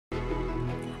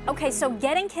Okay, so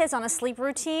getting kids on a sleep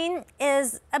routine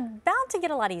is about to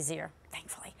get a lot easier,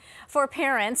 thankfully, for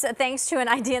parents, thanks to an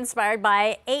idea inspired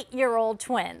by 8-year-old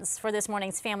twins. For this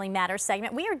morning's Family Matters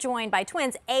segment, we are joined by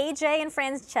twins AJ and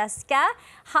Francesca.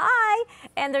 Hi!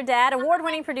 And their dad,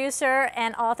 award-winning producer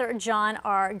and author John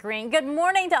R. Green. Good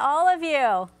morning to all of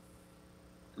you.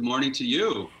 Good morning to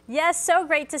you. Yes, so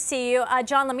great to see you.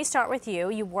 John, let me start with you.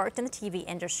 You worked in the TV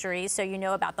industry, so you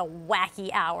know about the wacky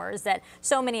hours that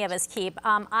so many of us keep.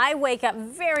 I wake up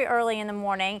very early in the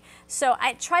morning, so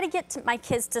I try to get my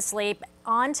kids to sleep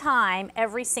on time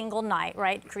every single night,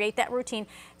 right? Create that routine.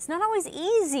 It's not always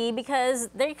easy because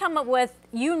they come up with,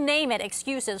 you name it,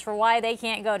 excuses for why they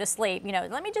can't go to sleep. You know,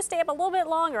 let me just stay up a little bit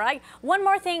longer. One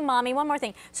more thing, Mommy, one more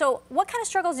thing. So what kind of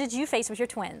struggles did you face with your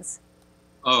twins?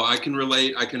 Oh, I can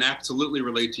relate. I can absolutely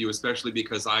relate to you, especially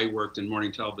because I worked in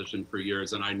morning television for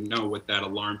years, and I know what that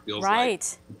alarm feels like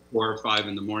 4 or 5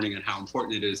 in the morning and how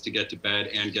important it is to get to bed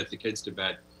and get the kids to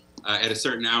bed at a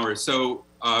certain hour. So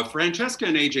Francesca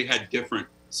and AJ had different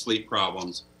sleep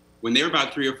problems. When they were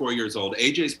about 3 or 4 years old,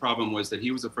 AJ's problem was that he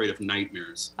was afraid of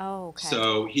nightmares. Oh, okay.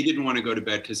 So he didn't want to go to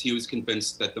bed because he was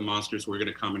convinced that the monsters were going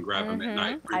to come and grab him at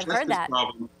night. I've heard that.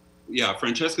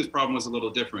 Francesca's problem was a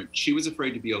little different. She was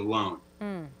afraid to be alone.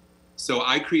 So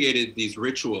I created these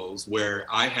rituals where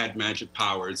I had magic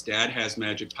powers. Dad has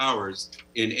magic powers.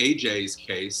 In AJ's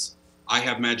case, I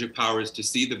have magic powers to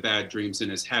see the bad dreams in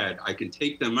his head. I can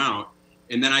take them out,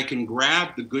 and then I can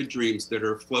grab the good dreams that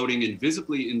are floating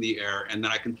invisibly in the air, and then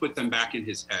I can put them back in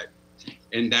his head.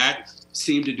 And that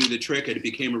seemed to do the trick, and it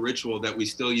became a ritual that we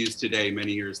still use today,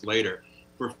 many years later.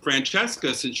 For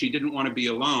Francesca, since she didn't want to be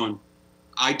alone,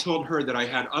 I told her that I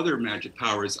had other magic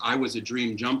powers. I was a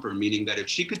dream jumper, meaning that if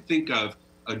she could think of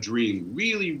a dream,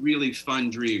 really, really fun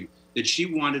dream that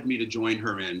she wanted me to join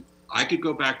her in, I could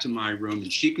go back to my room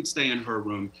and she could stay in her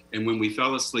room. And when we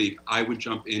fell asleep, I would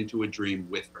jump into a dream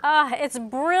with her. It's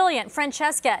brilliant.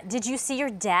 Francesca, did you see your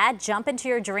dad jump into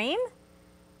your dream?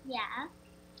 Yeah.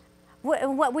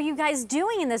 What were you guys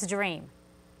doing in this dream?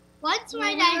 Once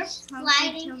my dad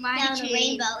sliding down a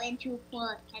rainbow into a pool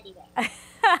of teddy bears.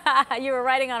 You were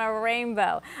riding on a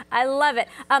rainbow. I love it.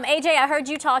 AJ, I heard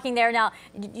you talking there. Now,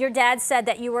 your dad said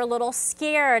that you were a little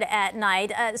scared at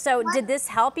night. So did this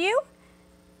help you?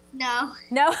 No.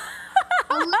 No?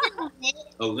 A little bit.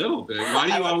 A little bit. Why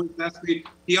do you always ask me?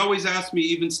 He always asks me,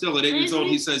 even still at 8 years old,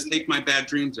 he says, take my bad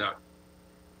dreams out.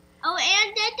 Oh,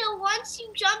 and then once you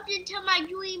jumped into my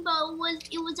dream, but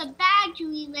it was a bad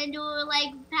dream, and there were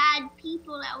like bad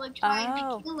people that were trying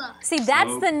to kill us. See,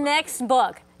 that's the next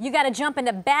book. You got to jump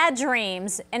into bad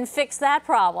dreams and fix that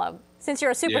problem, since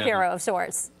you're a superhero of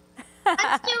sorts.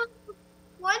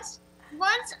 Once,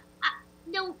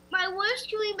 my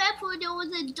worst dream ever, there was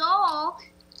a doll.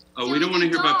 Oh, we don't want to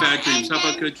hear about bad dreams. How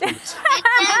about good dreams?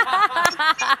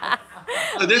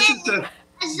 So this is the...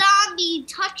 A zombie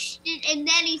touched it, and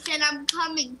then he said, I'm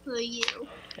coming for you.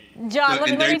 John,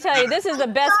 let me tell you, this is the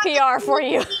best PR for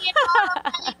you.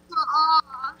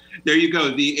 There you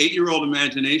go, the 8-year-old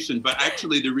imagination. But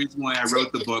actually, the reason why I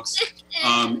wrote the books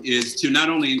is to not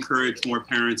only encourage more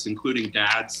parents, including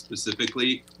dads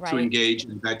specifically, to engage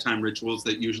in bedtime rituals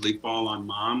that usually fall on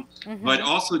mom, but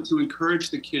also to encourage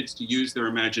the kids to use their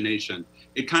imagination.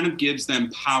 It kind of gives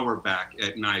them power back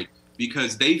at night,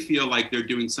 because they feel like they're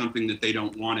doing something that they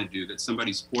don't want to do, that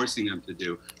somebody's forcing them to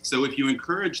do. So if you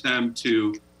encourage them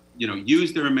to,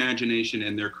 use their imagination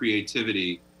and their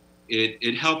creativity,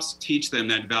 it helps teach them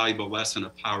that valuable lesson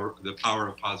of the power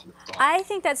of positive thought. I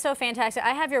think that's so fantastic.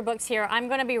 I have your books here. I'm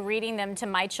going to be reading them to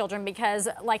my children because,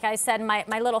 like I said, my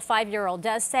little 5-year-old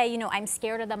does say, I'm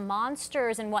scared of the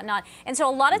monsters and whatnot. And so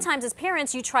a lot of times as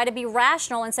parents, you try to be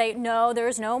rational and say, no,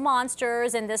 there's no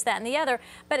monsters and this, that, and the other.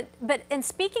 But in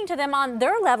speaking to them on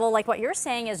their level, like what you're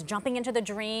saying is jumping into the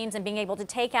dreams and being able to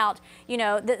take out,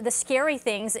 the scary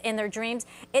things in their dreams,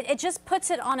 it just puts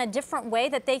it on a different way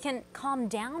that they can calm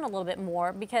down a little bit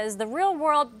more, because the real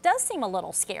world does seem a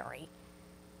little scary.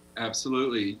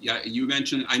 Absolutely. Yeah, you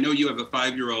mentioned, I know you have a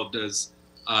 5-year-old. Does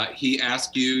he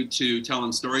ask you to tell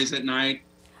him stories at night?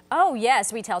 Oh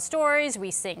yes, we tell stories, we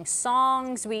sing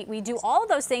songs, we do all of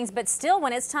those things, but still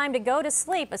when it's time to go to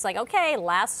sleep, it's like, okay,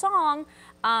 last song.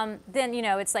 Then,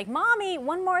 it's like, Mommy,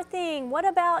 one more thing. What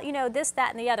about, this, that,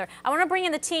 and the other? I want to bring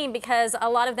in the team because a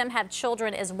lot of them have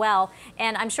children as well,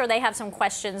 and I'm sure they have some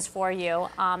questions for you.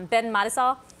 Ben and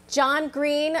Marisol? John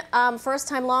Green, first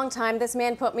time, long time. This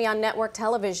man put me on network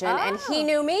television, and he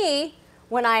knew me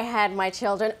when I had my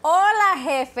children. Hola,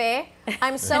 jefe.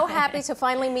 I'm so happy to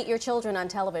finally meet your children on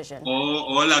television. Oh,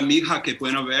 hola, mija, qué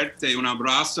bueno verte. Un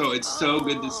abrazo. It's so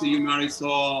good to see you,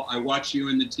 Marisol. I watch you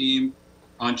and the team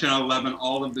on Channel 11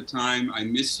 all of the time. I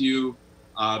miss you.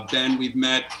 Ben, we've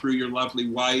met through your lovely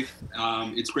wife.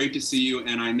 It's great to see you,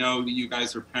 and I know that you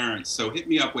guys are parents, so hit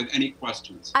me up with any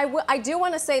questions. I do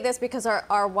want to say this because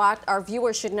our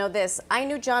viewers should know this. I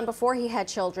knew John before he had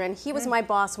children. He was my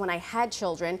boss when I had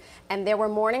children, and there were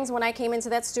mornings when I came into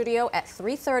that studio at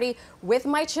 3:30 with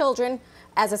my children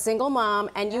as a single mom,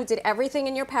 and you did everything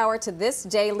in your power. To this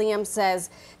day, Liam says,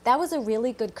 that was a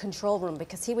really good control room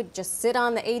because he would just sit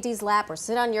on the AD's lap or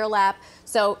sit on your lap.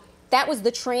 So that was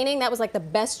the training. That was like the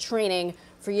best training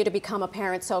for you to become a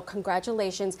parent. So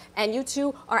congratulations. And you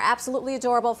two are absolutely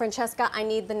adorable. Francesca, I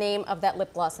need the name of that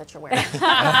lip gloss that you're wearing.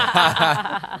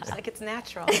 It's like it's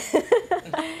natural.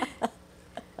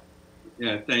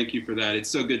 Yeah, thank you for that.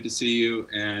 It's so good to see you,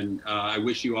 and I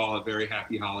wish you all a very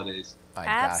happy holidays. My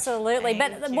Absolutely.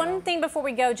 Thank But you. one thing before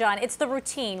we go, John, it's the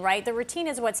routine, right? The routine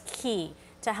is what's key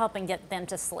to helping get them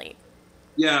to sleep.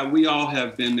 Yeah, we all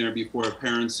have been there before,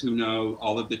 parents who know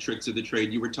all of the tricks of the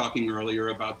trade. You were talking earlier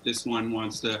about this one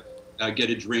wants to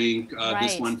get a drink, this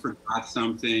Right. one forgot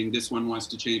something, this one wants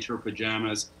to change her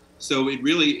pajamas. So it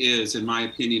really is, in my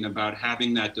opinion, about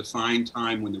having that defined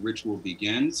time when the ritual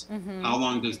begins. How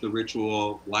long does the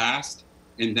ritual last?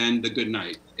 And then the good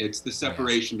night. It's the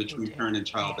separation between parent and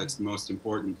child that's the most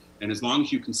important. And as long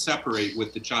as you can separate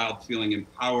with the child feeling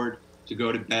empowered to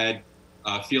go to bed,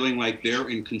 feeling like they're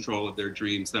in control of their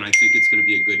dreams, then I think it's going to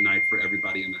be a good night for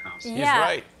everybody in the house. He's Yeah.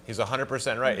 right. He's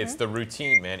 100% right. It's the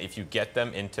routine, man. If you get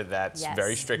them into that Yes.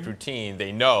 very strict routine,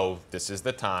 they know this is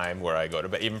the time where I go to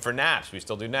bed. Even for naps, we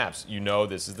still do naps. You know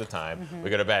this is the time we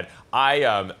go to bed.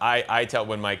 I tell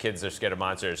when my kids are scared of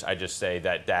monsters, I just say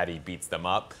that Daddy beats them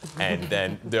up, and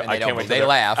then I can't wait. They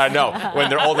laugh. I know when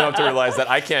they're old enough to realize that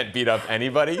I can't beat up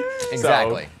anybody.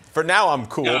 Exactly. So, for now, I'm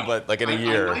cool, Yeah. but like in a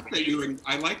year.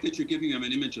 I like that you're giving them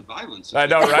an image of violence. I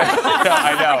know, right?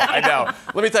 Yeah, I know.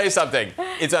 Let me tell you something.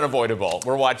 It's unavoidable.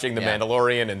 We're watching The Yeah.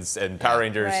 Mandalorian and Power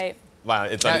Rangers. Right. Wow,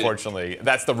 it's unfortunately,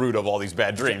 that's the root of all these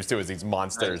bad dreams, too, is these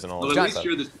monsters and all Well, that at least stuff.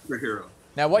 you're the superhero.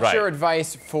 Now, what's Right. your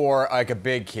advice for like a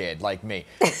big kid like me?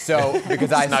 So,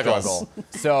 because I Snuggles. struggle.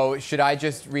 So, should I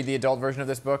just read the adult version of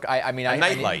this book? I mean, A I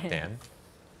nightlight, Dan.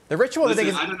 The ritual, the Listen,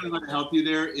 thing is, I don't know how to help you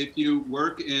there. If you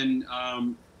work in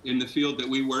the field that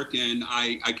we work in,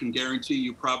 I can guarantee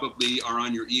you probably are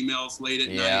on your emails late at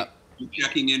night. You're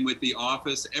checking in with the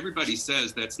office. Everybody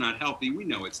says that's not healthy. We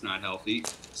know it's not healthy.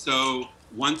 So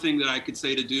one thing that I could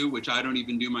say to do, which I don't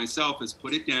even do myself, is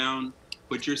put it down,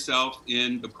 put yourself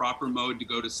in the proper mode to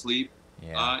go to sleep.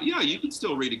 Yeah, you can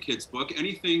still read a kid's book.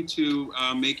 Anything to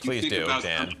make you Please think do, about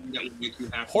Dan. something that would make you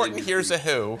happy. Horton Hears a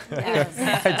Who.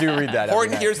 I do read that. every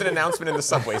Horton night. hears an announcement in the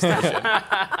subway station.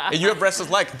 And you have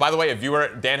restless leg. By the way,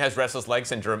 Dan has restless leg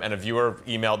syndrome, and a viewer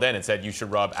emailed in and said you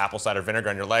should rub apple cider vinegar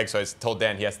on your legs. So I told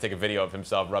Dan he has to take a video of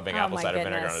himself rubbing apple my cider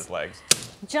vinegar on goodness. his legs.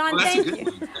 John, Well, that's a thank good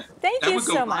you. one. Thank That you would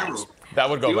go so much. viral. That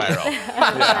would go viral.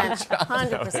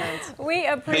 100%. We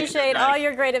appreciate all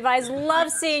your great advice. Love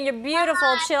seeing your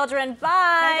beautiful children. Bye.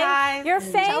 Bye. You're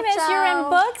famous. You're in ciao.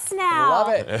 books now. Love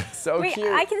it. So cute.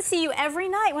 I can see you every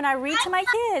night when I read to my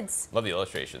kids. Love the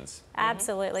illustrations.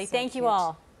 Absolutely. Thank you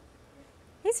all.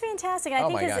 He's fantastic. And I Oh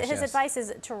think my gosh, his yes. advice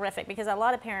is terrific because a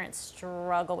lot of parents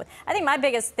struggle with. I think my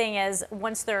biggest thing is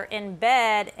once they're in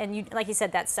bed and you, like you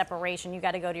said, that separation, you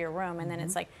got to go to your room, and then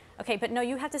it's like, okay, but no,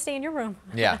 you have to stay in your room.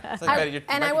 Yeah. It's like, Betty, you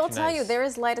And might I be will too tell you, nice. there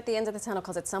is light at the end of the tunnel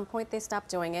because at some point they stop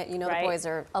doing it. You know, Right. the boys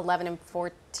are 11 and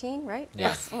 14, right? Yeah.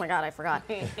 Yes. Oh my God, I forgot.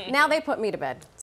 Now they put me to bed.